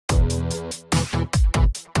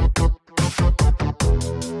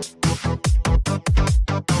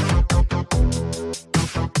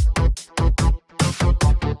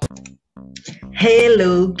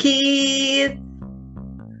Hello kids!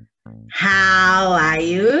 How are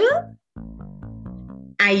you?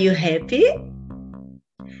 Are you happy?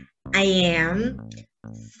 I am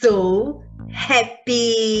so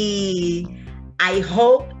happy! I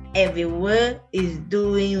hope everyone is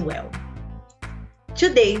doing well.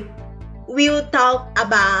 Today, we'll talk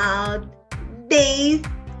about days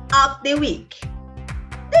of the week.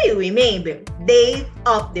 Do you remember days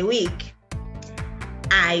of the week?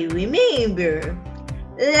 I remember.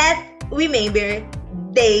 Let's remember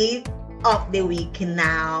days of the week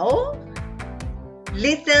now.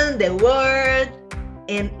 Listen the words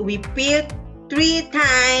and repeat 3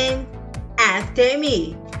 times after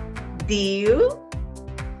me. Deal?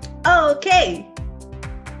 Okay.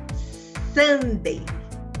 Sunday,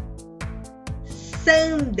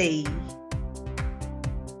 Sunday,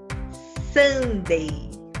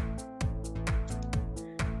 Sunday.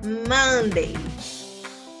 Monday,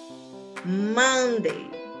 Monday.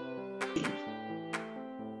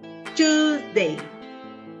 Tuesday,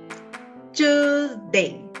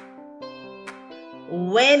 Tuesday.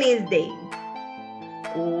 Wednesday,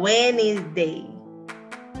 Wednesday,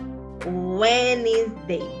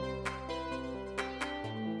 Wednesday.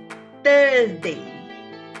 Thursday,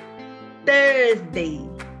 Thursday,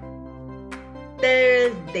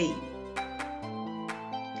 Thursday.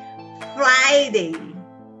 Friday,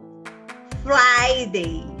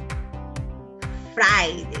 Friday,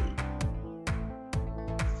 Friday.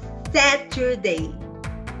 Saturday,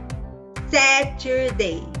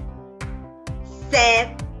 Saturday,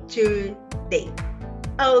 Saturday.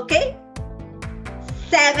 Okay?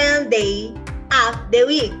 7 days of the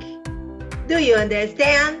week. Do you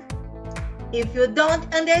understand? If you don't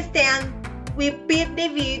understand, repeat the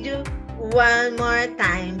video one more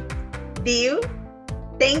time. Deal?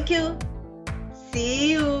 Thank you.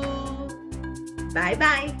 See you.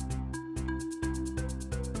 Bye-bye.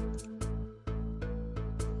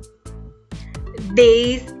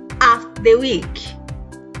 Days of the week.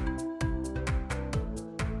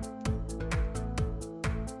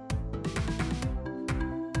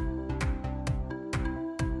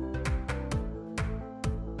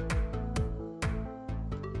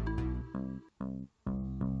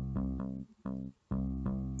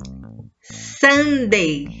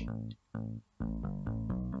 Sunday,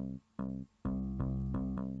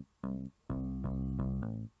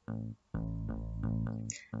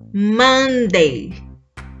 Monday,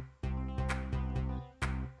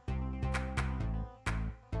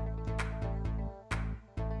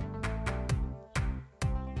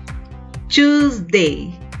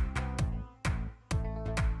 Tuesday,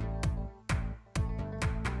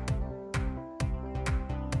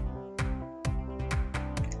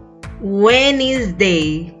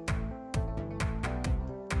 Wednesday,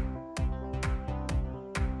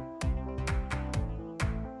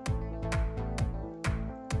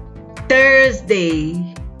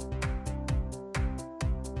 Thursday,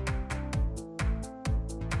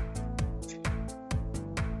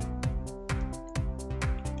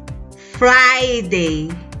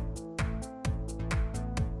 Friday,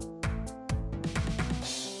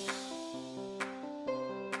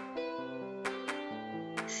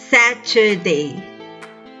 Saturday.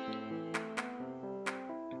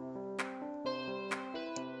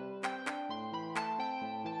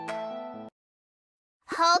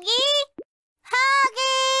 Hoagie?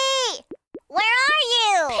 Hoagie! Where are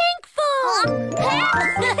you? Pink Phone!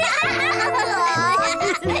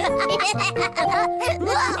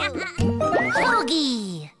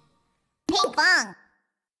 Hoagie! Ping pong.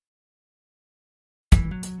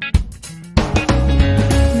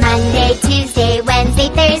 Monday, Tuesday, Wednesday,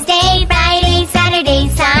 Thursday, Friday, Saturday,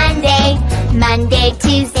 Sunday. Monday,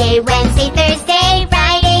 Tuesday, Wednesday, Thursday,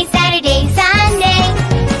 Friday, Saturday, Sunday.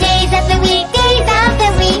 Days of the week, days of the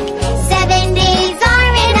week. 7 days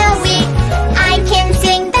are in a week. I can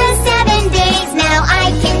sing the 7 days. Now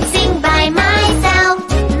I can sing by myself.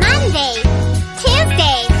 Monday,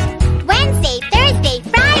 Tuesday, Wednesday, Thursday,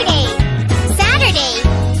 Friday, Saturday,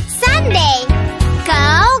 Sunday. Go,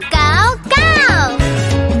 go, go!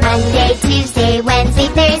 Monday, Tuesday, Wednesday,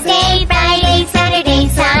 Thursday, Friday, Saturday,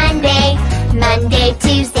 Sunday. Monday,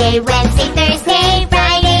 Tuesday, Wednesday, Thursday,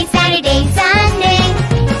 Friday, Saturday, Sunday.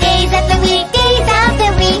 Days of the week, days of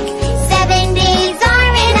the week. 7 days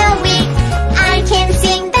are in a week. I can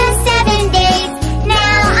sing the 7 days.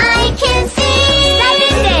 Now I can sing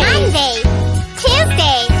 7 days. Monday,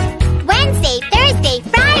 Tuesday, Wednesday, Thursday,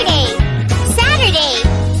 Friday, Saturday,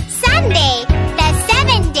 Sunday. The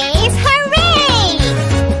 7 days, hooray!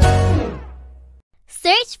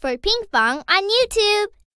 Search for Ping Pong on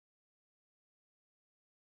YouTube.